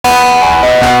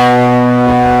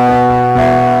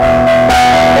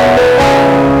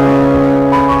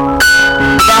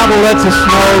lets us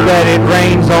know that it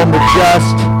rains on the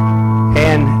just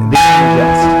and the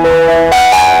unjust.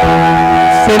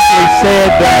 Simply said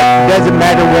that it doesn't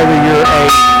matter whether you're claim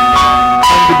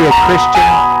to be a Christian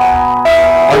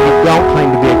or you don't claim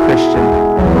to be a Christian.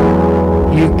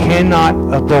 You cannot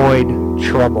avoid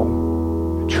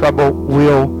trouble. Trouble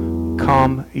will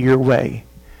come your way.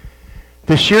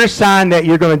 The sure sign that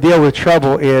you're going to deal with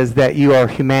trouble is that you are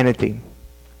humanity.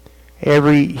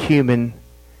 Every human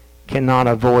cannot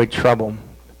avoid trouble.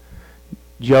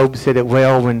 Job said it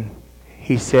well when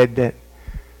he said that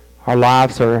our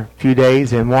lives are a few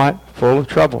days and what? Full of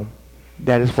trouble.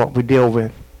 That is what we deal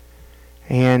with.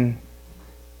 And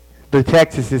the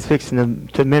Texas is fixing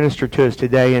to minister to us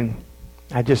today, and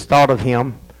I just thought of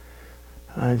him.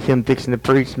 Him fixing to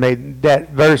preach made that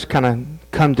verse kind of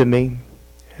come to me,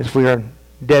 as we are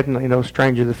definitely no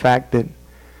stranger to the fact that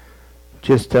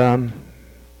just a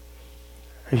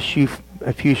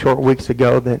few short weeks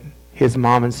ago that his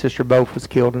mom and sister both was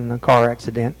killed in a car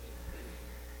accident.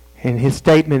 And his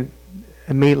statement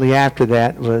immediately after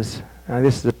that was,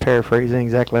 this is a paraphrasing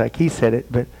exactly like he said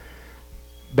it, but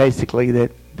basically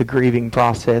that the grieving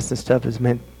process and stuff is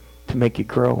meant to make you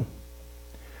grow.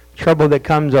 Trouble that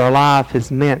comes to our life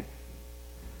is meant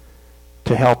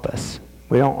to help us.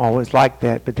 We don't always like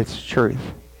that, but that's the truth.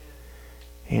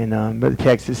 And Brother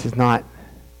Texas is not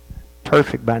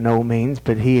perfect by no means,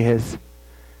 but he has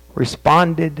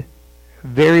responded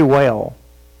very well.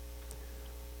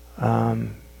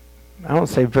 I don't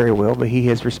say very well, but he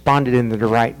has responded in the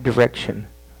right direction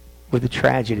with the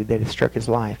tragedy that has struck his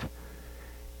life.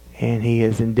 And he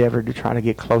has endeavored to try to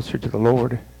get closer to the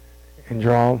Lord and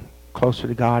draw closer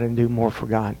to God and do more for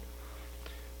God.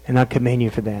 And I commend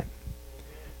you for that.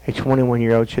 A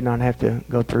 21-year-old should not have to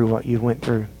go through what you went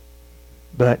through.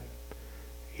 But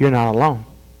you're not alone.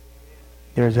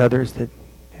 There's others that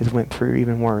has went through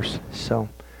even worse. So,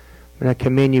 but I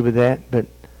commend you with that. But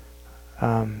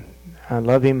I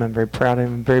love him. I'm very proud of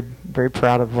him. I'm very, very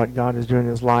proud of what God is doing in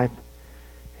his life.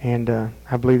 And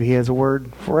I believe he has a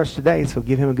word for us today. So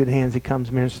give him a good hand as he comes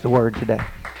and ministers the word today.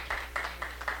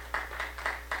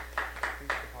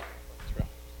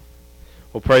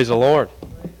 Well, praise the Lord.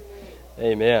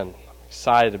 Amen. I'm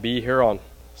excited to be here on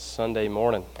Sunday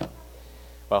morning.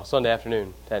 Well, Sunday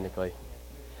afternoon, technically.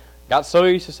 Got so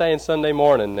used to saying Sunday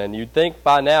morning, and you'd think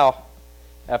by now,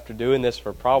 after doing this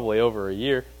for probably over a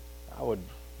year, I would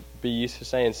be used to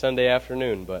saying Sunday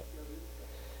afternoon, but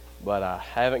I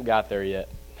haven't got there yet.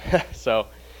 So,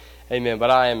 amen. But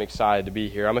I am excited to be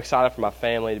here. I'm excited for my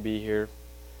family to be here.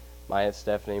 My Aunt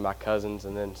Stephanie, my cousins,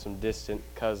 and then some distant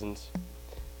cousins.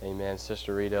 Amen.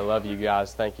 Sister Rita, I love you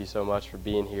guys. Thank you so much for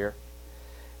being here.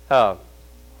 Well,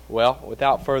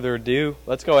 without further ado,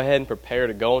 let's go ahead and prepare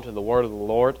to go into the Word of the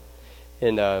Lord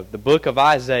in the book of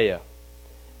Isaiah.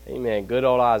 Amen. Good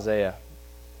old Isaiah.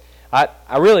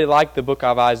 I really like the book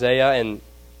of Isaiah, and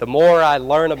the more I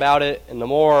learn about it and the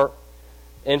more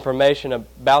information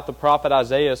about the prophet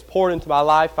Isaiah is poured into my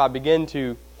life, I begin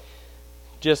to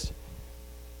just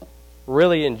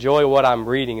really enjoy what I'm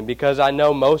reading, because I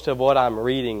know most of what I'm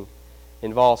reading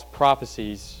involves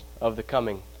prophecies of the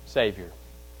coming Savior.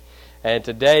 And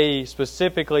today,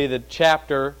 specifically, the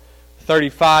chapter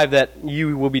 35 that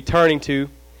you will be turning to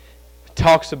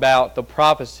talks about the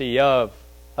prophecy of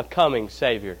a coming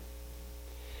Savior.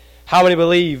 How many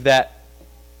believe that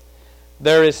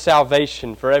there is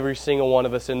salvation for every single one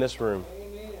of us in this room?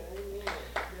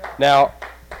 Now,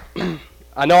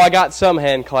 I know I got some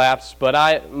hand claps,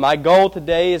 but my goal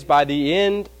today is by the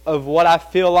end of what I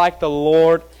feel like the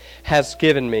Lord has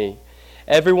given me.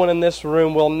 Everyone in this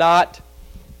room will not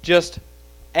just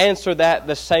answer that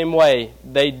the same way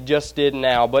they just did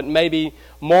now, but maybe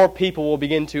more people will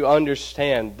begin to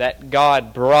understand that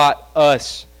God brought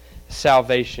us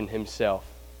salvation Himself.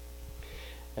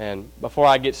 And before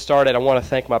I get started, I want to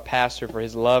thank my pastor for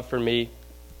his love for me,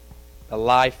 the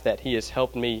life that he has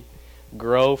helped me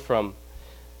grow from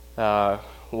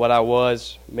what I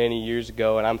was many years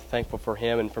ago, and I'm thankful for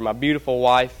him and for my beautiful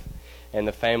wife and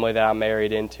the family that I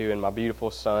married into and my beautiful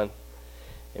son.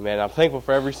 Amen. I'm thankful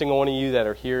for every single one of you that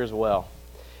are here as well.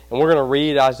 And we're going to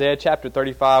read Isaiah chapter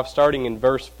 35 starting in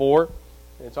verse 4.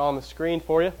 It's on the screen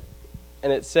for you.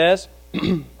 And it says,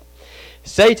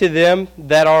 Say to them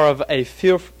that are of a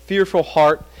fearful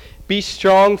heart, Be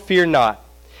strong, fear not.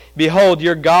 Behold,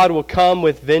 your God will come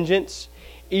with vengeance,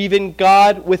 even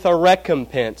God with a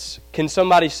recompense. Can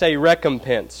somebody say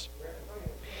recompense?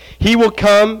 He will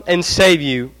come and save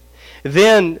you.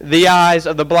 Then the eyes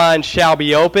of the blind shall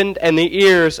be opened, and the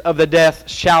ears of the deaf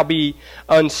shall be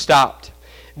unstopped.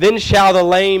 Then shall the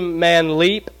lame man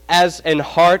leap as an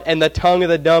hart, and the tongue of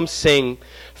the dumb sing.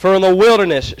 For in the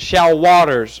wilderness shall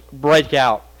waters break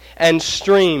out, and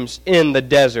streams in the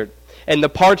desert. And the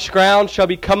parched ground shall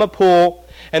become a pool,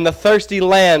 and the thirsty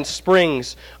land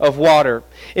springs of water.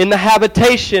 In the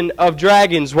habitation of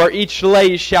dragons, where each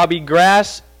lays, shall be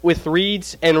grass with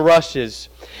reeds and rushes.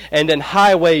 And an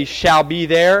highway shall be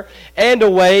there, and a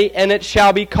way, and it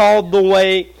shall be called the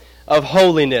way of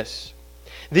holiness.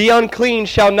 The unclean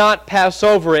shall not pass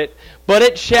over it, but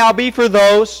it shall be for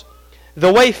those,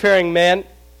 the wayfaring men,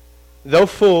 though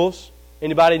fools.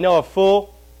 Anybody know a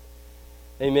fool?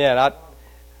 Amen.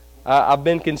 I've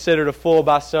been considered a fool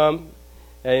by some.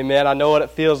 Amen. I know what it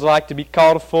feels like to be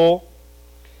called a fool.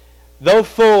 Though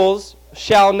fools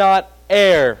shall not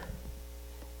err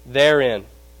therein.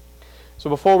 So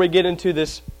before we get into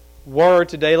this word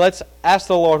today, let's ask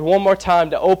the Lord one more time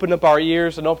to open up our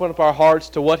ears and open up our hearts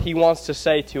to what He wants to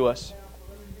say to us.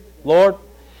 Lord,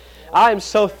 I am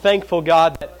so thankful,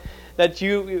 God, that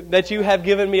you have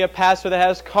given me a pastor that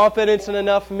has confidence in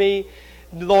enough in me,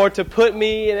 Lord, to put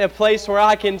me in a place where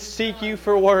I can seek You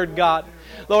for word, God.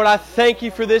 Lord, I thank You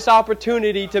for this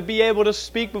opportunity to be able to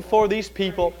speak before these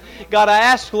people. God, I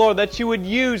ask, Lord, that You would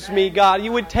use me, God.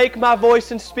 You would take my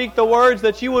voice and speak the words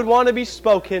that You would want to be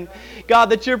spoken. God,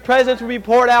 that Your presence would be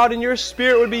poured out and Your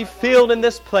Spirit would be filled in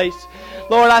this place.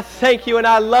 Lord, I thank You and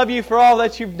I love You for all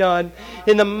that You've done.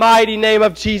 In the mighty name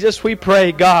of Jesus we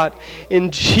pray, God.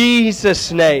 In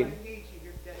Jesus' name.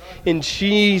 In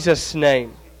Jesus'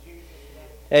 name.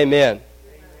 Amen.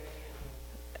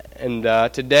 And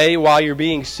today, while you're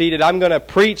being seated, I'm going to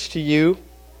preach to you,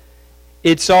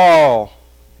 it's all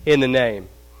in the name.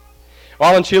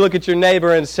 Why don't you look at your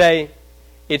neighbor and say,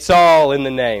 it's all in the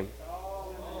name.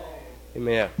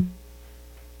 Amen.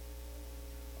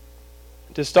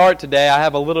 To start today, I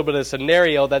have a little bit of a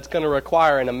scenario that's going to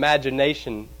require an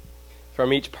imagination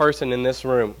from each person in this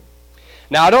room.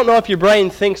 Now, I don't know if your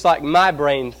brain thinks like my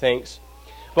brain thinks,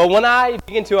 but when I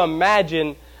begin to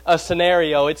imagine a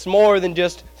scenario, it's more than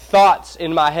just thoughts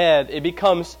in my head. It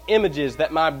becomes images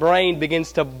that my brain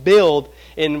begins to build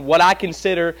in what I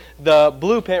consider the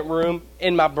blueprint room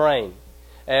in my brain.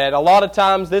 And a lot of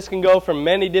times this can go from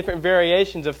many different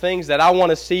variations of things that I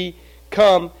want to see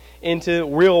come into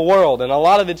real world. And a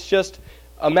lot of it's just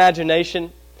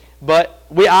imagination. But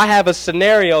I have a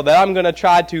scenario that I'm going to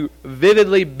try to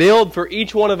vividly build for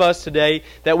each one of us today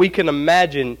that we can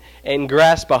imagine and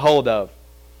grasp a hold of.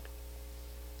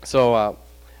 So,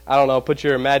 I don't know, put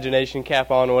your imagination cap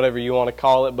on, or whatever you want to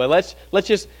call it. But let's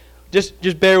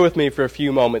just bear with me for a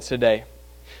few moments today.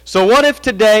 So what if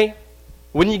today,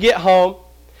 when you get home,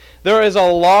 there is a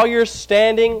lawyer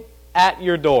standing at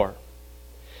your door,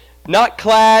 not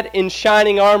clad in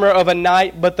shining armor of a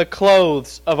knight, but the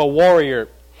clothes of a warrior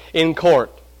in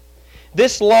court.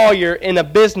 This lawyer in a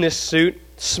business suit,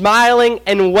 smiling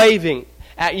and waving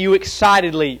at you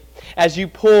excitedly as you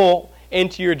pull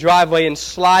into your driveway and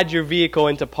slide your vehicle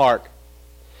into park.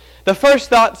 The first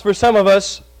thoughts for some of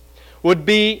us would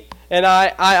be, and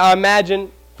I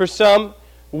imagine for some,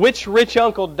 which rich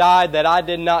uncle died that I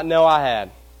did not know I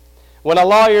had? When a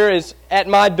lawyer is at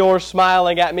my door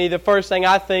smiling at me, the first thing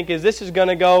I think is this is going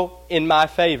to go in my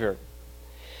favor.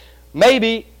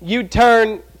 Maybe you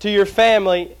turn to your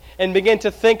family and begin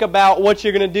to think about what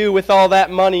you're going to do with all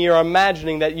that money you're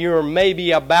imagining that you're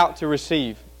maybe about to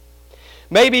receive.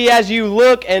 Maybe as you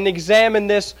look and examine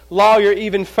this lawyer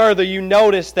even further, you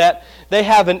notice that they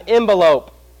have an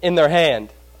envelope in their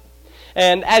hand.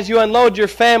 And as you unload your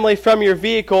family from your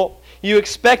vehicle, you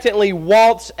expectantly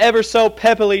waltz ever so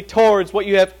peppily towards what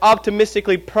you have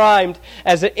optimistically primed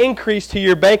as an increase to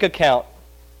your bank account.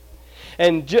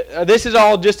 And this is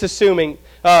all just assuming,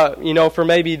 for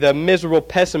maybe the miserable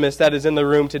pessimist that is in the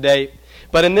room today.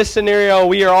 But in this scenario,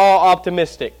 we are all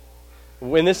optimistic.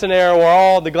 In this scenario, we're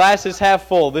all, the glass is half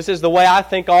full. This is the way I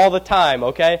think all the time,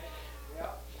 okay?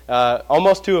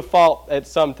 Almost to a fault at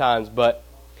some times, but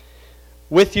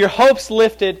with your hopes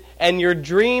lifted and your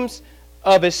dreams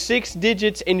of a 6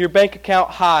 digits in your bank account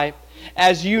high,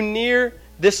 as you near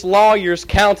this lawyer's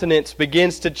countenance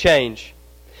begins to change.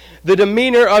 The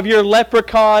demeanor of your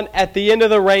leprechaun at the end of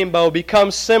the rainbow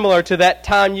becomes similar to that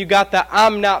time you got the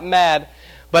 "I'm not mad,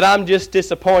 but I'm just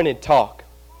disappointed" talk.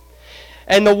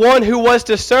 And the one who was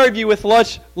to serve you with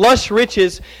lush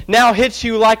riches now hits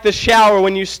you like the shower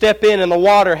when you step in and the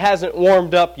water hasn't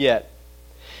warmed up yet.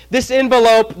 This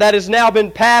envelope that has now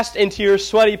been passed into your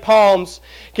sweaty palms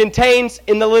contains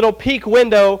in the little peek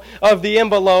window of the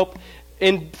envelope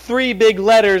in 3 big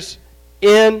letters,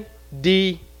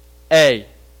 NDA.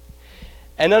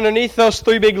 And underneath those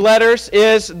 3 big letters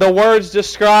is the words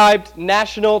described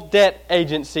National Debt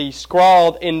Agency,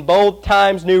 scrawled in bold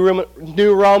Times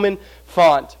New Roman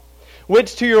font,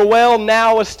 which to your well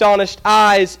now astonished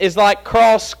eyes is like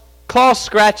claw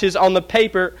scratches on the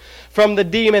paper from the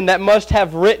demon that must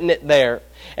have written it there.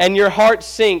 And your heart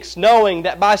sinks, knowing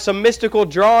that by some mystical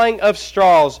drawing of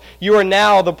straws, you are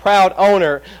now the proud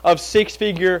owner of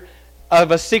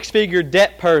a six-figure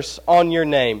debt purse on your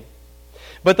name.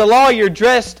 But the lawyer,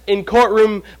 dressed in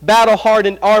courtroom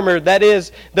battle-hardened armor, that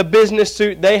is, the business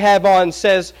suit they have on,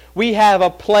 says, "We have a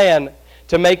plan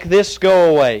to make this go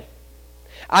away.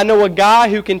 I know a guy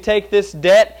who can take this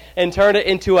debt and turn it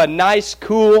into a nice,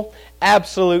 cool,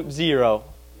 absolute zero."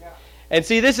 And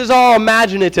see, this is all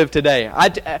imaginative today.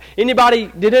 Did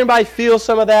anybody feel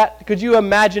some of that? Could you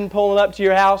imagine pulling up to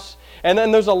your house and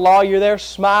then there's a lawyer there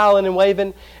smiling and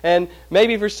waving? And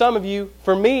maybe for some of you,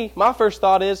 for me, my first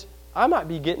thought is, I might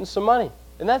be getting some money.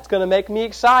 And that's going to make me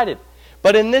excited.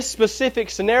 But in this specific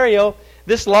scenario,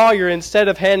 this lawyer, instead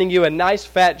of handing you a nice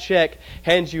fat check,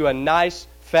 hands you a nice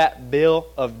fat bill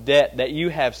of debt that you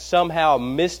have somehow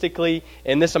mystically,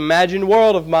 in this imagined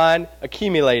world of mine,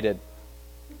 accumulated.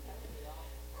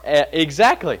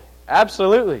 Exactly.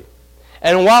 Absolutely.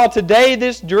 And while today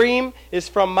this dream is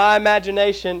from my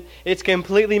imagination, it's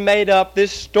completely made up.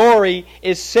 This story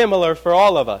is similar for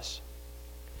all of us.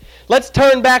 Let's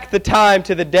turn back the time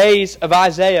to the days of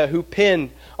Isaiah, who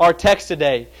penned our text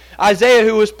today. Isaiah,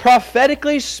 who was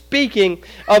prophetically speaking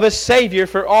of a Savior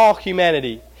for all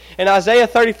humanity. In Isaiah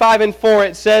 35:4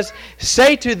 it says,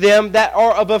 "Say to them that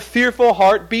are of a fearful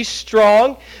heart, be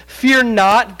strong, fear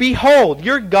not, behold,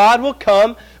 your God will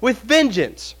come with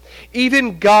vengeance,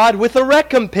 even God with a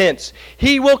recompense.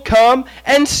 He will come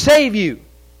and save you."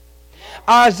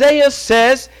 Isaiah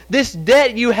says, this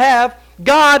debt you have,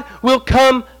 God will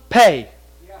come pay.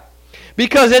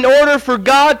 Because in order for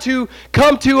God to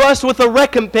come to us with a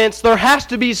recompense, there has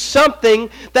to be something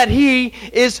that He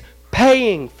is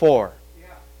paying for.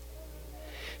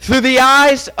 Through the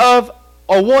eyes of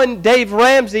one Dave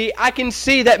Ramsey, I can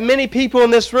see that many people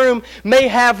in this room may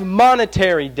have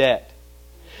monetary debt.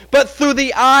 But through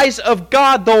the eyes of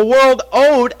God, the world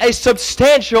owed a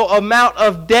substantial amount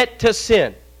of debt to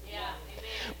sin.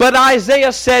 But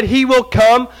Isaiah said He will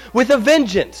come with a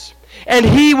vengeance, and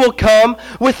He will come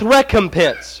with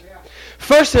recompense.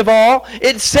 First of all,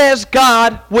 it says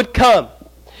God would come,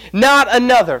 not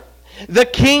another. The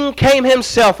King came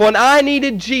Himself. When I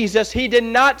needed Jesus, He did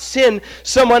not send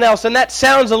someone else. And that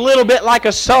sounds a little bit like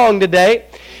a song today.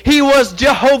 He was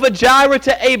Jehovah Jireh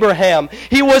to Abraham.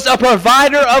 He was a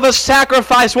provider of a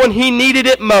sacrifice when he needed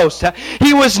it most.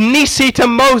 He was Nisi to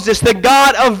Moses, the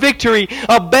God of victory,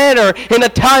 a banner in a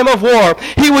time of war.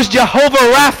 He was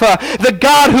Jehovah Rapha, the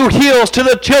God who heals to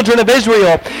the children of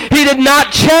Israel. He did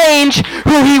not change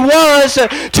who He was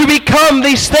to become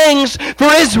these things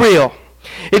for Israel.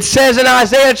 It says in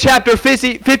Isaiah chapter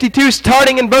 52,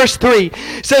 starting in verse 3,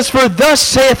 it says, "For thus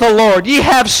saith the Lord, ye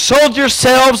have sold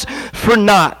yourselves for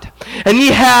naught, and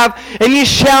ye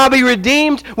shall be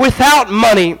redeemed without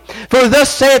money. For thus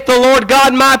saith the Lord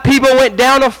God, my people went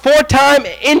down aforetime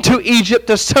into Egypt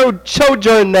to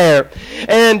sojourn there,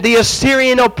 and the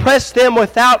Assyrian oppressed them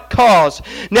without cause.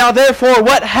 Now therefore,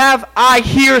 what have I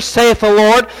here, saith the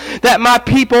Lord, that my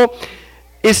people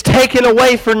is taken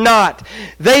away for naught?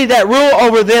 They that rule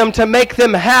over them to make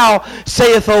them howl,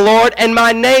 saith the Lord, and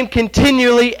my name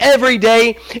continually every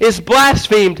day is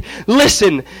blasphemed.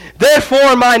 Listen,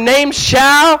 therefore my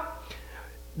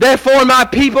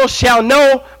people shall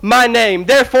know my name.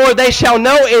 Therefore they shall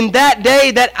know in that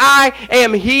day that I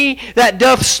am He that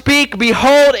doth speak.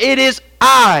 Behold, it is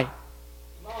I."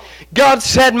 God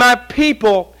said, my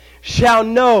people shall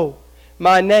know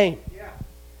my name.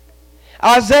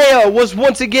 Isaiah was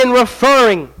once again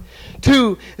referring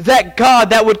to that God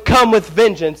that would come with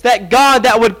vengeance, that God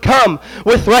that would come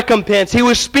with recompense. He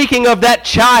was speaking of that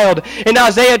child in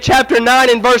Isaiah chapter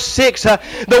 9 and verse 6,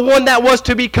 the one that was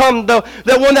to become the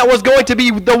one that was going to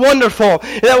be the wonderful,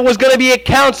 that was going to be a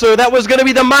counselor, that was going to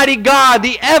be the mighty God,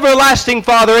 the everlasting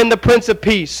Father, and the Prince of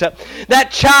Peace. That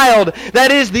child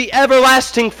that is the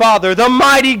everlasting Father, the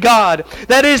mighty God,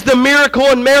 that is the miracle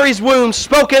in Mary's womb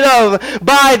spoken of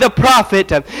by the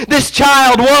prophet. This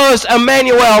child was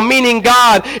Emmanuel, meaning meaning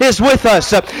God is with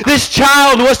us. This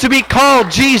child was to be called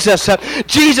Jesus.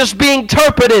 Jesus being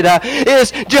interpreted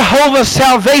is Jehovah's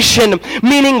salvation,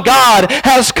 meaning God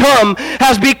has come,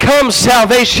 has become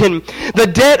salvation.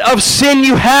 The debt of sin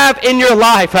you have in your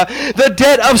life, the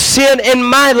debt of sin in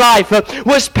my life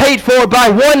was paid for by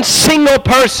one single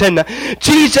person,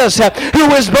 Jesus, who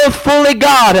was both fully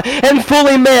God and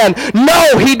fully man.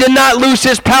 No, he did not lose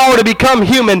his power to become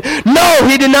human. No,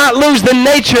 he did not lose the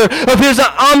nature of his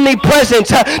omnipresence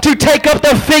to take up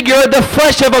the figure of the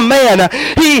flesh of a man.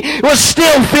 He was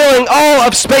still filling all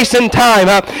of space and time.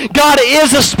 God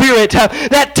is a spirit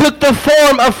that took the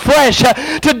form of flesh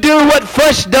to do what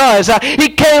flesh does. He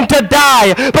came to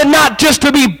die, but not just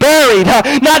to be buried,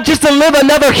 not just to live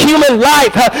another human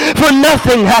life for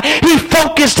nothing. He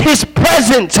focused his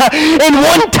presence in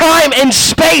one time and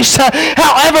space,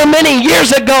 however many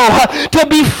years ago, to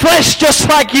be flesh just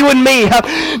like you and me,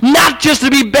 not just to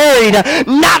be buried,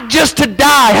 not just to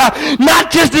die,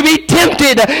 not just to be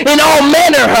tempted in all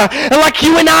manner, like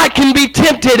you and I can be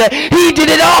tempted. He did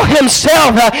it all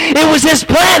himself. It was his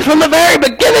plan from the very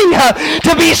beginning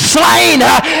to be slain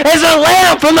as a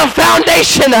lamb from the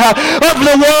foundation of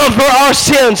the world for our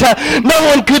sins. No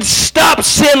one could stop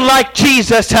sin like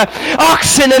Jesus.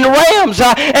 Oxen and rams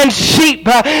and sheep,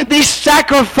 these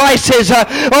sacrifices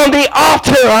on the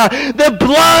altar, the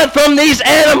blood from these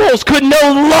animals could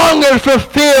no longer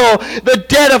fulfill the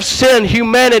debt of sin.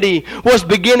 Humanity was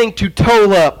beginning to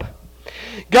toll up.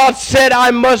 God said,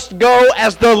 I must go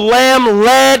as the lamb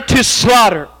led to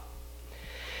slaughter.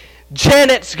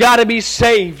 Janet's got to be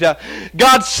saved.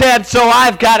 God said, so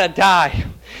I've got to die.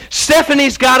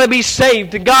 Stephanie's got to be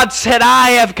saved. God said,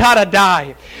 I have got to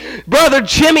die. Brother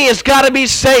Jimmy has got to be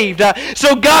saved.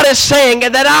 So God is saying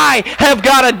that I have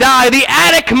got to die. The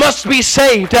addict must be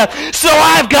saved. So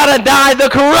I've got to die. The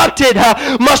corrupted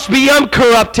must be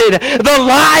uncorrupted. The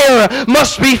liar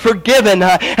must be forgiven.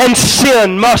 And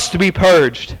sin must be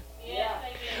purged.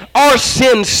 Our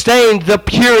sin stained the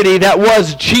purity that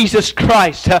was Jesus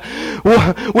Christ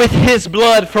with his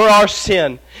blood for our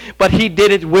sin. But he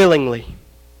did it willingly.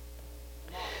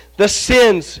 The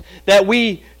sins that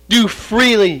we do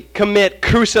freely commit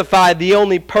crucified the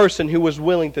only person who was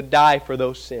willing to die for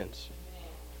those sins.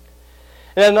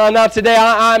 And now today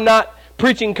I'm not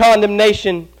preaching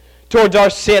condemnation towards our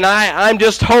sin. I'm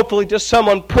just hopefully just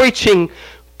someone preaching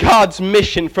God's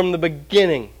mission from the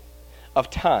beginning of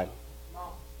time.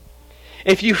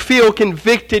 If you feel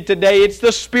convicted today, it's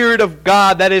the Spirit of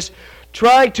God that is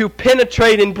trying to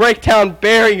penetrate and break down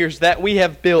barriers that we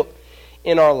have built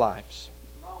in our lives.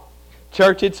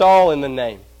 Church, it's all in the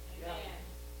name.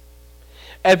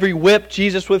 Every whip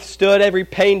Jesus withstood, every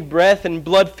pained breath and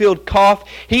blood-filled cough,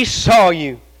 he saw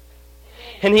you.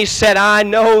 And he said, I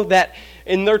know that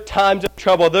in their times of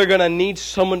trouble, they're going to need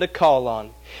someone to call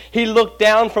on. He looked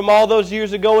down from all those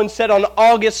years ago and said on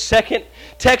August 2nd,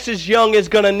 Texas Young is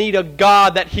going to need a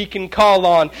God that he can call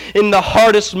on in the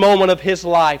hardest moment of his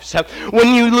life.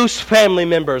 When you lose family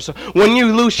members, when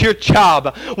you lose your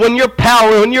job, when your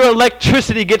power, when your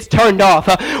electricity gets turned off,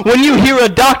 when you hear a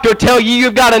doctor tell you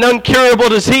you've got an incurable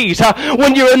disease,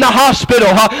 when you're in the hospital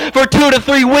for 2 to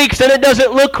 3 weeks and it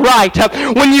doesn't look right,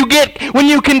 when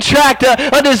you contract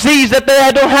a disease that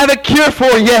they don't have a cure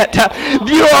for yet,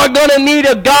 you are going to need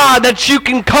a God that you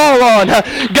can call on.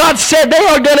 God said they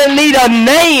are going to need a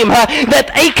name that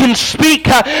they can speak.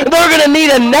 They're going to need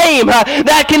a name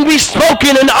that can be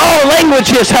spoken in all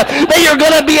languages. They are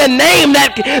going to be a name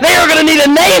that they are going to need a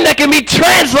name that can be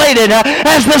translated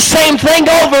as the same thing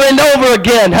over and over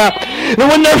again.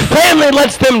 When their family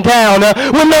lets them down,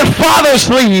 when their fathers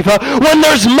leave, when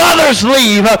their mothers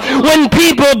leave, when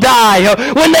people die,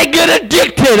 when they get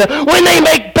addicted, when they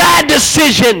make bad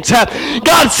decisions,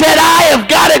 God said, I have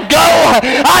got to go.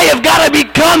 I have got to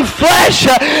become flesh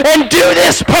and do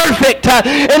this perfect.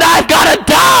 And I've got to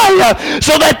die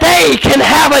so that they can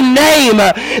have a name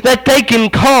that they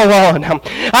can call on.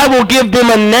 I will give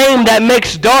them a name that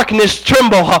makes darkness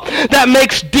tremble, that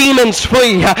makes demons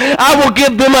flee. I will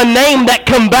give them a name that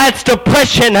combats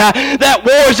depression, that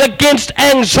wars against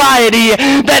anxiety,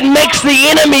 that makes the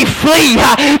enemy flee,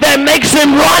 that makes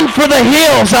him run for the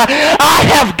hills. I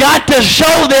have got to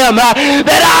show them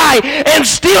that I am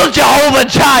still Jehovah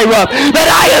Jireh, that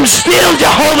I am still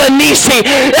Jehovah Nisi,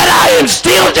 that I am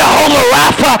still Jehovah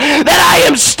Rapha, that I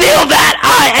am still that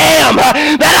I am,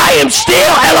 that I am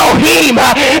still Elohim,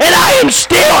 and I am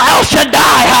still El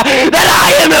Shaddai, that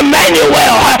I am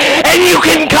Emmanuel, and you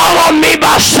can call on me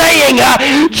by saying,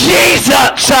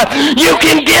 Jesus. You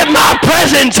can give my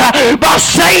presence by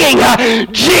saying,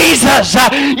 Jesus.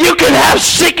 You can have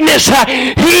sickness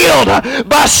healed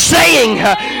by saying,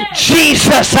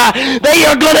 Jesus. They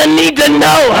are going to need to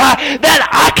know that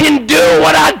I can do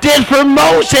what I did for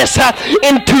Moses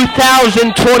in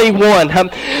 2021.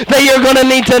 They are going to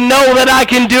need to know that I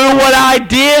can do what I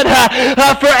did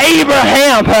for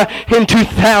Abraham in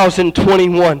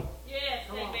 2021.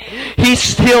 He's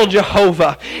still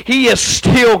Jehovah. He is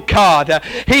still God.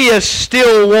 He is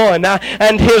still one.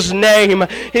 And his name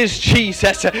is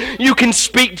Jesus. You can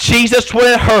speak Jesus when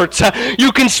it hurts.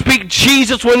 You can speak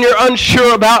Jesus when you're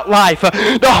unsure about life.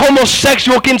 The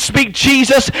homosexual can speak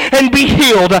Jesus and be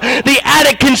healed. The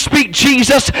addict can speak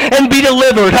Jesus and be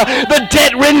delivered. The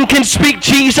debt-ridden can speak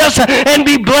Jesus and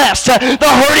be blessed.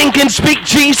 The hurting can speak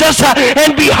Jesus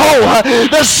and be whole.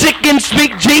 The sick can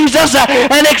speak Jesus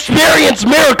and experience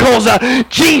miracles.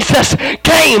 Jesus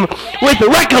came with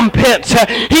recompense.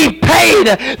 He paid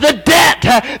the debt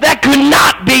that could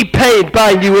not be paid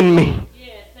by you and me.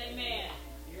 Yes, amen.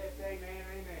 Yes, amen,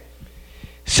 amen.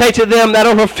 Say to them that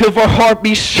are of a fearful heart,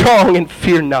 be strong and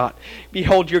fear not.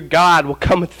 Behold, your God will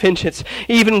come with vengeance.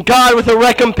 Even God with a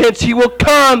recompense. He will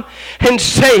come and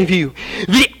save you.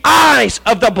 The eyes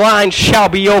of the blind shall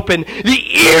be opened. The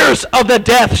ears of the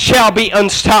deaf shall be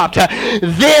unstopped.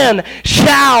 Then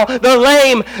shall the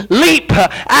lame leap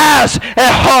as a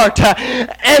hart,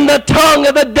 and the tongue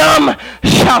of the dumb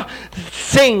shall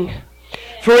sing.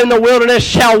 For in the wilderness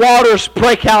shall waters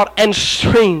break out and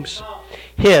streams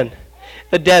in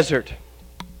the desert.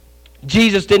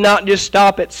 Jesus did not just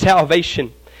stop at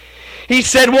salvation. He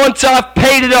said, once I've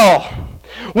paid it all,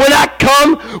 when I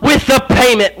come with the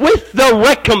payment, with the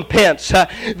recompense,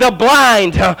 the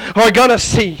blind are going to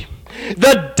see.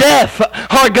 The deaf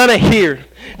are going to hear.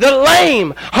 The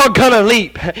lame are going to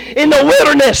leap. In the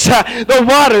wilderness, the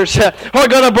waters are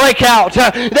going to break out.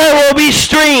 There will be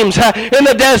streams in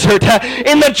the desert,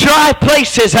 in the dry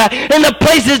places, in the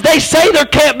places they say there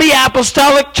can't be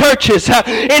apostolic churches.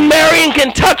 In Marion,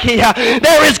 Kentucky,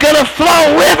 there is going to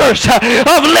flow rivers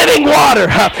of living water.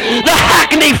 The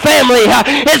Hackney family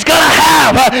is going to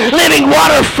have living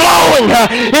water flowing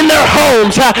in their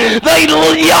homes. The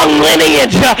young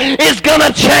lineage is going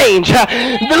to change.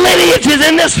 The lineages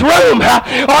in this room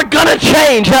are going to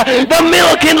change. The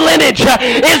Milliken lineage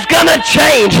is going to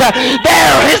change.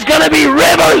 There is going to be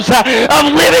rivers of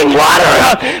living water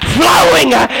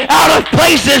flowing out of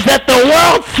places that the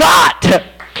world thought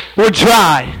were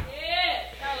dry.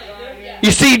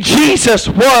 You see, Jesus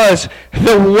was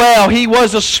the well. He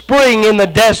was a spring in the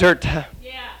desert.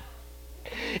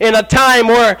 In a time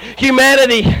where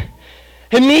humanity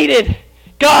needed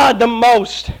God the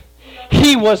most,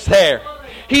 He was there.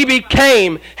 He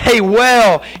became a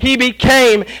well. He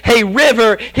became a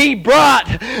river. He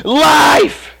brought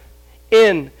life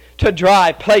into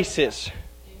dry places.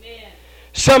 Amen.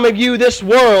 Some of you, this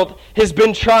world has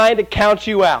been trying to count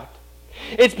you out.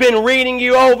 It's been reading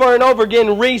you over and over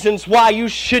again reasons why you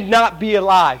should not be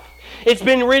alive. It's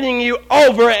been reading you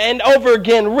over and over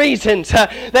again reasons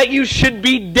that you should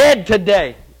be dead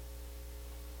today.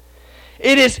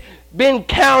 It has been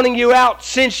counting you out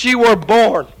since you were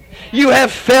born. You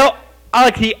have felt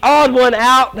like the odd one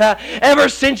out ever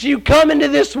since you come into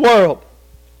this world.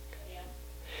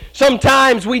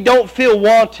 Sometimes we don't feel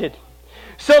wanted.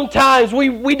 Sometimes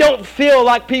we don't feel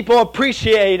like people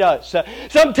appreciate us.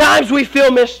 Sometimes we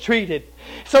feel mistreated.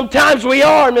 Sometimes we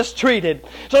are mistreated.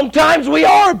 Sometimes we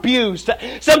are abused.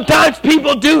 Sometimes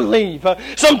people do leave.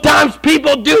 Sometimes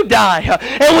people do die.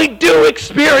 And we do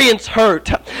experience hurt.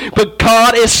 But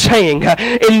God is saying,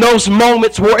 in those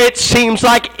moments where it seems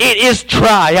like it is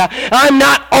dry, I'm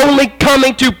not only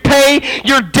coming to pay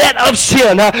your debt of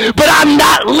sin, but I'm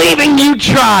not leaving you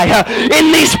dry.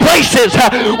 In these places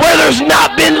where there's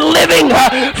not been living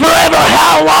forever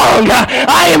how long,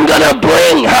 I am going to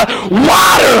bring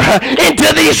water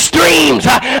into these streams.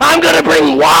 I'm going to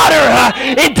bring water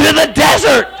into the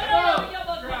desert.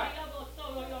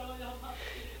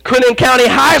 Crittenden County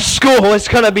High School is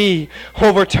going to be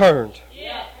overturned.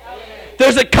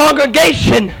 There's a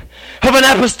congregation of an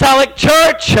apostolic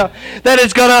church that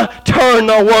is going to turn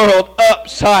the world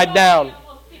upside down.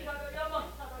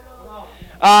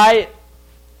 I'm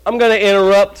going to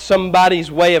interrupt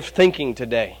somebody's way of thinking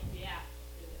today.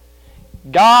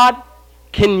 God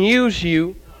can use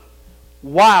you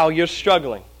while you're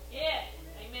struggling. Yes.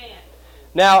 Amen.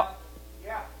 Now,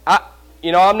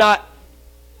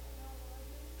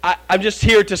 I'm just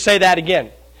here to say that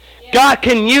again. God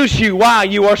can use you while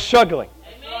you are struggling.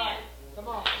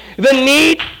 Amen. The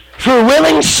need for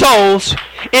willing souls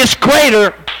is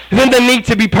greater than the need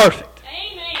to be perfect.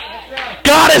 Amen.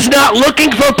 God is not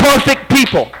looking for perfect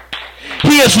people.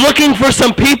 He is looking for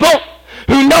some people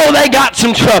who know they got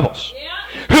some troubles.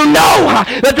 Yeah. Who know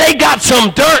that they got some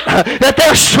dirt that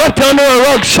they're swept under a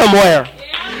rug somewhere.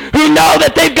 Yeah. Who know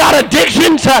that they've got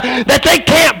addictions that they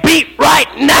can't beat right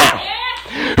now. Yeah.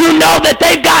 Who know that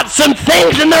they've got some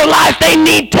things in their life they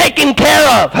need taken care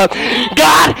of.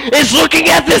 God is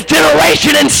looking at this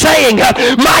generation and saying,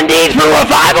 my need for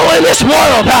revival in this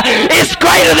world is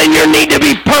greater than your need to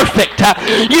be perfect.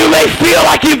 You may feel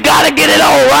like you've got to get it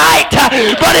all right,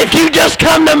 but if you just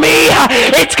come to me,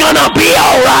 it's going to be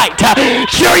all right.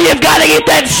 Sure, you've got to get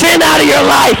that sin out of your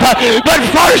life, but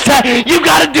first, you've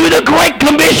got to do the Great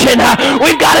Commission.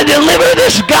 We've got to deliver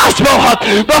this gospel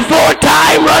before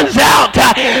time runs out.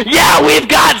 Yeah, we've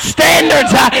got standards,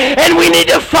 and we need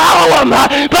to follow them.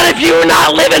 But if you're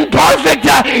not living perfect,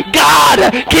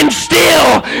 God can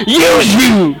still use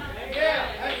you.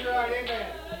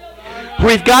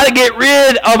 We've got to get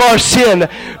rid of our sin,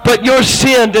 but your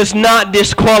sin does not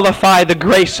disqualify the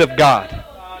grace of God.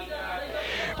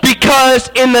 Because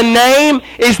in the name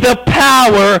is the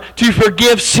power to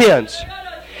forgive sins.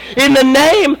 In the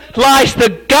name lies the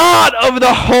God of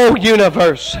the whole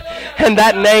universe, and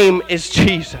that name is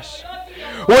Jesus.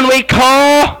 When we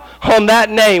call on that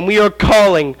name, we are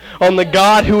calling on the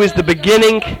God who is the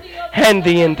beginning and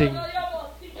the ending.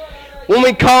 When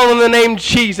we call on the name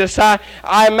Jesus, I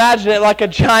imagine it like a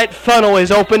giant funnel is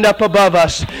opened up above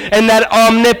us, and that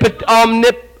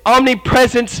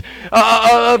omnipresence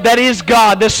that is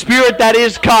God, the Spirit that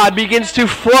is God, begins to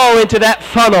flow into that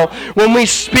funnel when we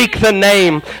speak the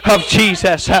name of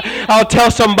Jesus. I'll tell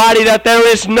somebody that there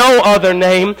is no other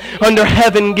name under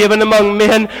heaven given among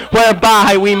men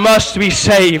whereby we must be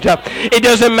saved. It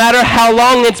doesn't matter how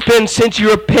long it's been since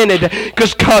you repented,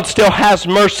 because God still has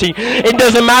mercy. It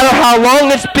doesn't matter how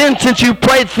long it's been since you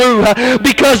prayed through,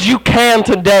 because you can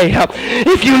today.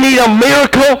 If you need a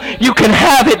miracle, you can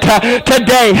have it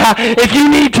today. If you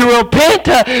need to repent,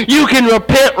 you can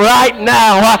repent right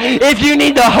now. If you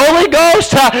need the Holy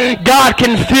Ghost, God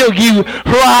can fill you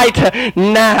right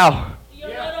now.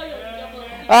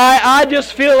 I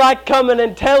just feel like coming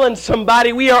and telling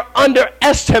somebody we are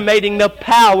underestimating the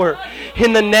power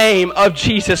in the name of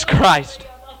Jesus Christ.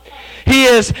 He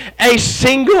is a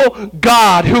single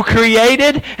God who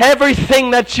created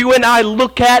everything that you and I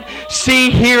look at, see,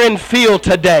 hear, and feel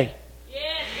today.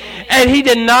 And He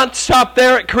did not stop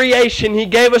there at creation. He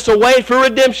gave us a way for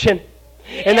redemption.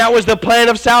 And that was the plan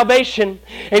of salvation.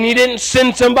 And He didn't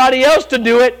send somebody else to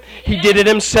do it. He did it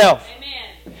Himself.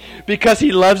 Because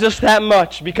He loves us that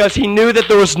much. Because He knew that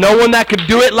there was no one that could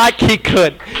do it like He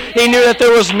could. He knew that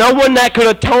there was no one that could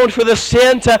atone for the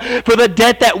sins, for the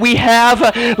debt that we have,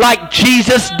 like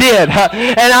Jesus did.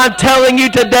 And I'm telling you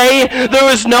today, there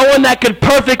is no one that could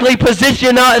perfectly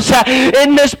position us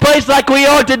in this place like we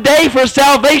are today for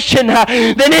salvation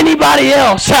than anybody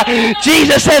else.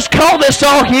 Jesus has called us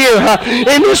all here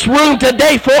in this room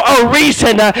today for a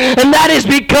reason. And that is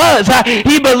because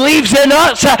He believes in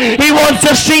us. He wants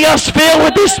to see us filled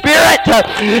with His Spirit,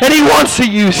 and He wants to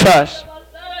use us.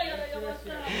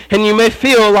 And you may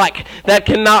feel like that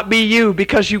cannot be you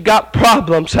because you've got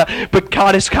problems, but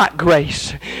God has got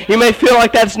grace. You may feel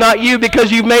like that's not you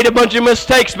because you've made a bunch of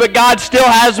mistakes, but God still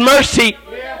has mercy.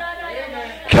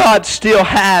 God still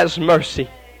has mercy.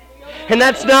 And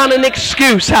that's not an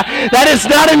excuse. That is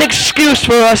not an excuse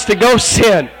for us to go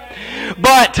sin.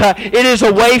 But it is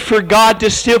a way for God to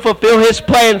still fulfill His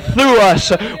plan through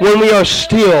us when we are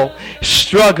still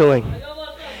struggling.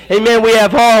 Amen. We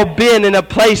have all been in a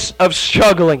place of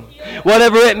struggling.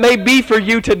 Whatever it may be for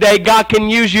you today, God can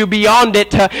use you beyond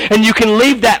it, and you can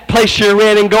leave that place you're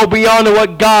in and go beyond to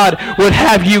what God would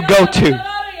have you go to.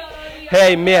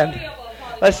 Amen.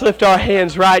 Let's lift our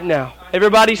hands right now.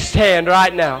 Everybody stand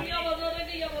right now.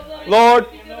 Lord,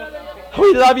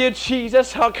 we love you,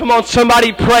 Jesus. Oh, come on,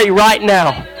 somebody pray right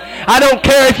now. I don't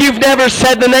care if you've never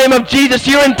said the name of Jesus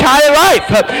your entire life.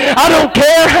 I don't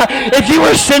care if you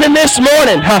were sinning this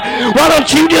morning. Why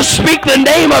don't you just speak the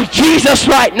name of Jesus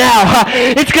right now?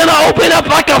 It's going to open up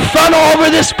like a funnel over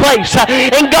this place.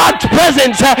 And God's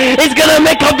presence is going to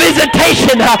make a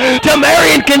visitation to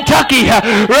Marion, Kentucky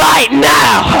right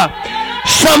now.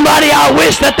 Somebody, I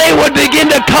wish that they would begin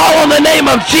to call on the name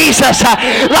of Jesus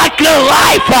like their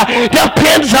life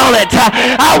depends on it.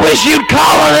 I wish you'd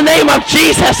call on the name of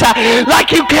Jesus like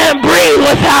you can't breathe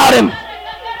without Him.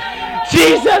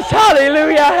 Jesus,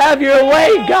 hallelujah, have your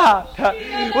way, God.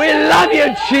 We love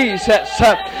you, Jesus.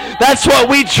 That's what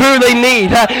we truly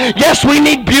need. Yes, we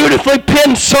need beautifully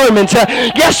penned sermons.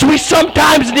 Yes, we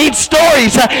sometimes need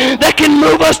stories that can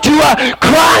move us to a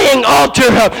crying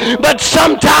altar. But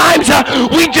sometimes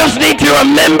we just need to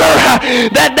remember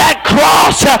that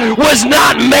cross was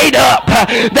not made up.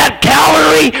 That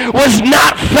Calvary was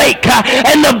not fake.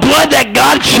 And the blood that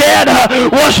God shed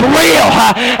was real.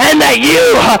 And that you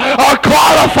are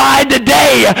qualified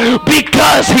today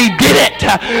because He did it.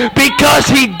 Because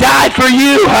He died for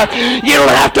you. You don't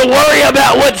have to worry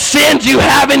about what sins you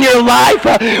have in your life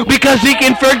because He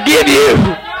can forgive you.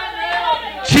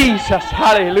 Jesus,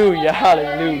 hallelujah,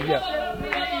 hallelujah.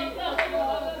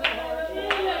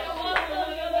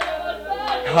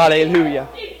 Hallelujah.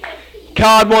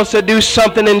 God wants to do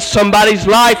something in somebody's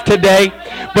life today,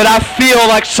 but I feel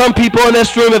like some people in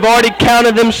this room have already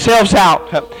counted themselves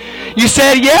out. You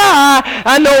said, yeah,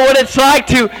 I know what it's like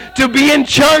to be in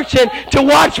church and to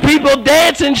watch people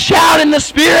dance and shout in the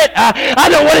Spirit. I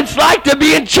know what it's like to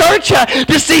be in church,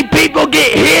 to see people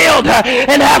get healed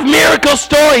and have miracle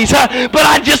stories, but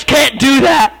I just can't do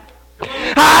that.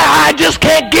 I just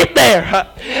can't get there.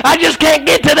 I just can't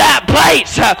get to that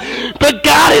place. But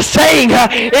God is saying,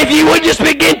 if you would just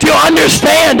begin to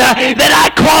understand that I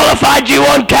qualified you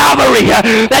on Calvary,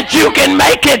 that you can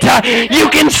make it, you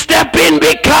can step in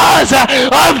because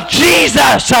of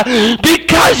Jesus,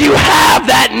 because you have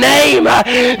that name.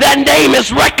 That name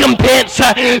is recompense.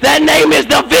 That name is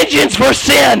the vengeance for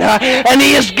sin, and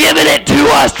He has given it to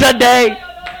us today.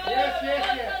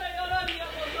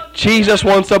 Jesus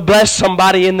wants to bless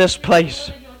somebody in this place.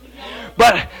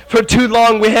 But for too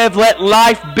long we have let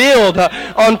life build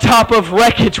on top of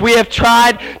wreckage. We have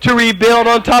tried to rebuild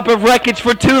on top of wreckage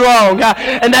for too long.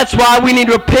 And that's why we need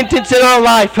repentance in our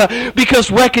life. Because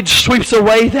wreckage sweeps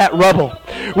away that rubble.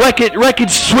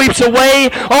 Wreckage sweeps away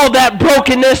all that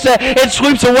brokenness. It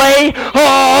sweeps away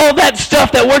all that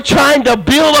stuff that we're trying to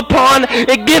build upon.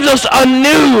 It gives us a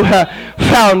new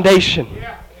foundation.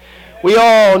 We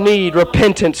all need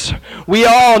repentance. We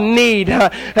all need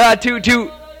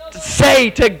to say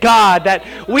to God that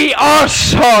we are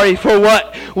sorry for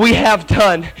what we have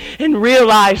done, and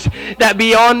realize that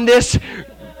beyond this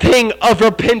thing of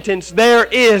repentance, there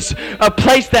is a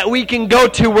place that we can go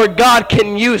to where God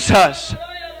can use us.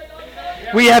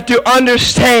 We have to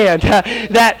understand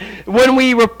that when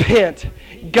we repent,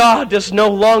 God does no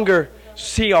longer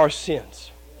see our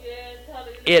sins.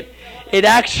 It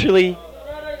actually...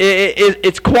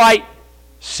 It's quite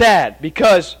sad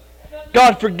because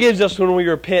God forgives us when we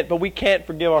repent, but we can't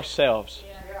forgive ourselves.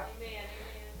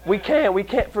 We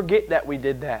can't forget that we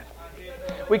did that.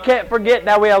 We can't forget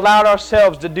that we allowed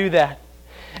ourselves to do that.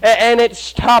 And it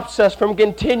stops us from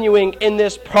continuing in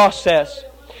this process.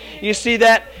 You see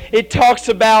that it talks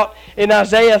about in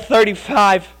Isaiah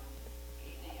 35,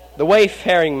 the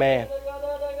wayfaring man.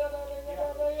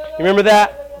 You remember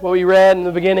that? What we read in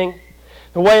the beginning?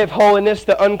 The way of holiness,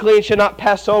 the unclean shall not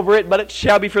pass over it, but it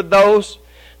shall be for those,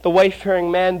 the wayfaring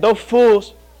man. Though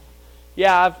fools,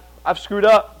 yeah, I've screwed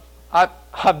up.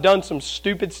 I've done some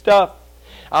stupid stuff.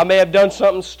 I may have done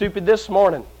something stupid this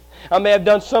morning. I may have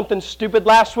done something stupid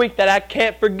last week that I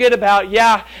can't forget about.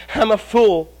 Yeah, I'm a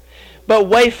fool. But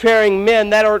wayfaring men,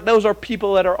 those are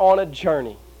people that are on a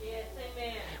journey. Yes,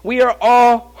 amen. We are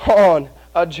all on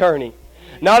a journey.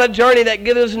 Not a journey that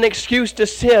gives us an excuse to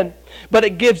sin, but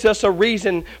it gives us a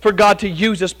reason for God to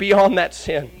use us beyond that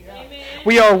sin. Amen.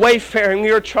 We are wayfaring.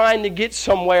 We are trying to get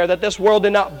somewhere that this world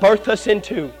did not birth us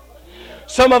into.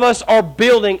 Some of us are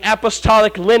building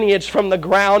apostolic lineage from the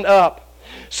ground up.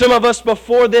 Some of us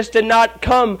before this did not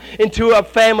come into a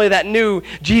family that knew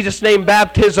Jesus' name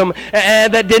baptism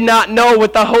and that did not know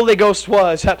what the Holy Ghost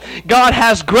was. God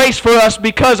has grace for us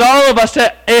because all of us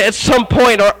at some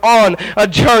point are on a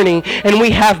journey, and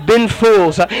we have been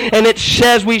fools. And it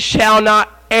says we shall not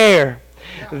err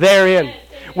therein.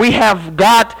 We have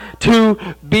got to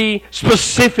be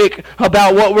specific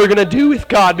about what we're going to do with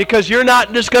God, because you're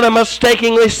not just going to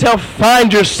mistakenly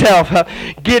find yourself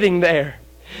getting there.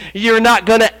 You're not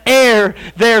going to err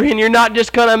therein. You're not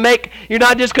just going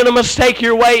to mistake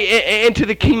your way into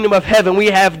the kingdom of heaven. We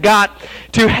have got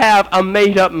to have a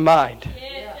made-up mind.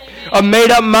 A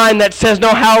made-up mind that says,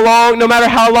 no matter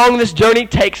how long this journey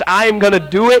takes, I am going to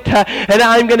do it, and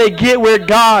I'm going to get where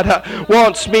God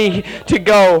wants me to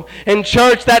go. And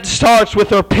church, that starts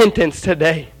with repentance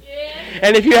today.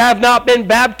 And if you have not been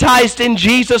baptized in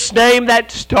Jesus' name,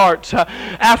 that starts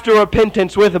after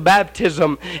repentance with a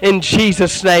baptism in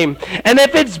Jesus' name. And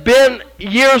if it's been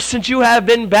years since you have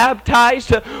been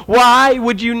baptized, why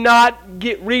would you not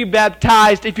get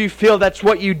rebaptized if you feel that's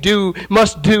what you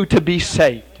must do to be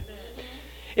saved.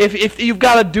 If you've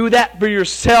got to do that for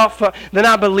yourself, then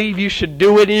I believe you should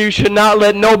do it, and you should not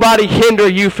let nobody hinder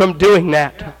you from doing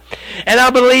that. And I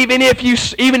believe even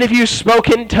if you spoke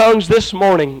in tongues this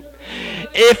morning,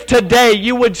 if today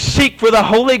you would seek for the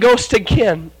Holy Ghost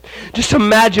again, just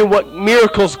imagine what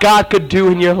miracles God could do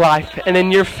in your life and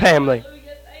in your family.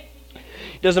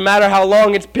 It doesn't matter how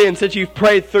long it's been since you've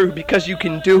prayed through, because you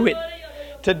can do it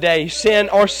today. Sin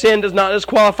does not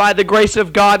disqualify the grace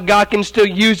of God. God can still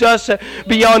use us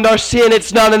beyond our sin.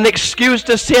 It's not an excuse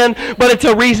to sin, but it's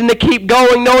a reason to keep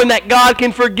going, knowing that God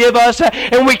can forgive us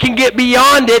and we can get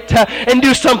beyond it and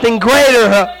do something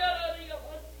greater.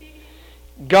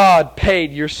 God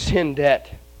paid your sin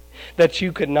debt that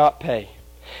you could not pay.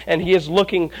 And He is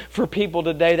looking for people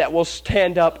today that will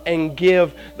stand up and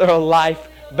give their life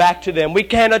back to them. We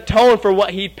can't atone for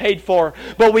what He paid for,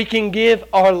 but we can give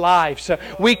our lives.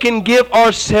 We can give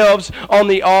ourselves on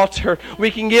the altar.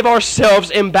 We can give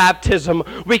ourselves in baptism.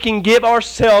 We can give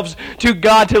ourselves to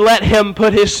God to let Him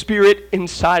put His Spirit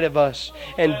inside of us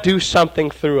and do something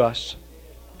through us.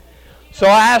 So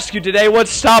I ask you today,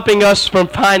 what's stopping us from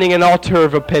finding an altar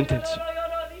of repentance?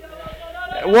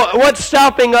 What's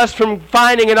stopping us from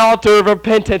finding an altar of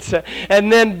repentance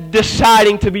and then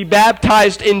deciding to be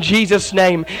baptized in Jesus'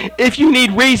 name? If you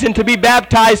need reason to be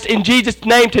baptized in Jesus'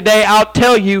 name today, I'll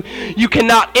tell you, you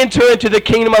cannot enter into the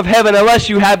kingdom of heaven unless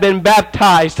you have been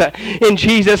baptized in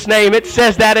Jesus' name. It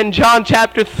says that in John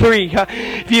chapter 3.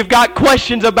 If you've got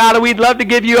questions about it, we'd love to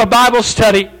give you a Bible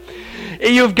study.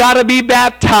 You've got to be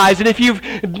baptized. And if you've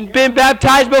been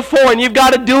baptized before and you've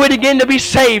got to do it again to be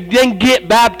saved, then get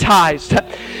baptized.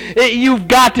 You've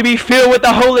got to be filled with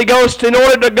the Holy Ghost in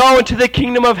order to go into the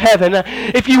kingdom of heaven.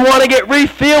 If you want to get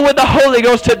refilled with the Holy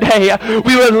Ghost today,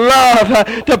 we would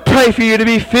love to pray for you to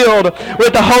be filled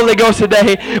with the Holy Ghost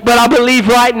today. But I believe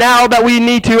right now that we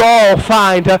need to all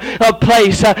find a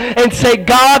place and say,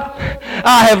 God,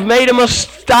 I have made a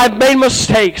mistake. I've made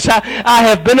mistakes. I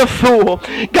have been a fool.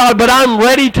 God, but I'm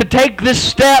ready to take this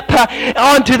step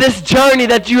onto this journey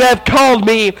that you have called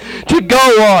me to go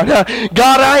on.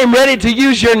 God, I am ready to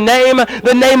use your name,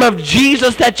 the name of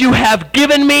Jesus that you have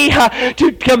given me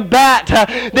to combat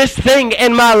this thing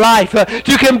in my life,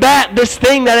 to combat this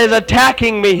thing that is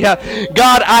attacking me.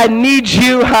 God, I need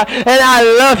you and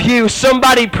I love you.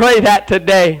 Somebody pray that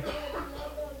today.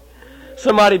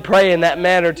 Somebody pray in that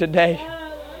manner today.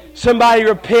 Somebody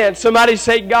repent. Somebody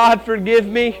say, God, forgive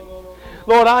me.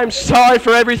 Lord, I'm sorry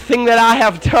for everything that I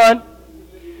have done.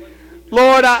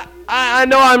 Lord, I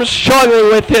know I'm struggling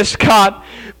with this, God.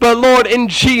 But Lord, in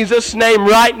Jesus' name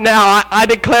right now, I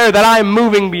declare that I am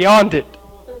moving beyond it.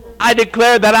 I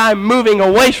declare that I'm moving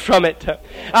away from it.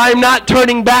 I'm not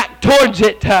turning back towards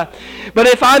it. But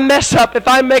if I mess up, if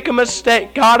I make a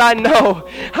mistake, God, I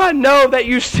know that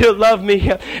you still love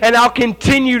me. And I'll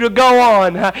continue to go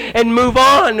on and move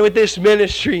on with this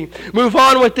ministry. Move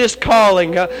on with this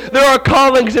calling. There are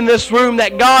callings in this room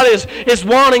that God is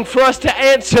wanting for us to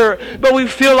answer, but we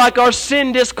feel like our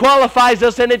sin disqualifies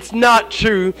us, and it's not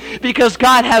true. Because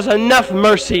God has enough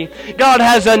mercy. God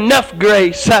has enough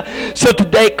grace. So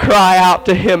today, cry out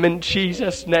to Him in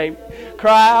Jesus' name.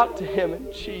 Cry out to Him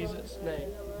in Jesus' name.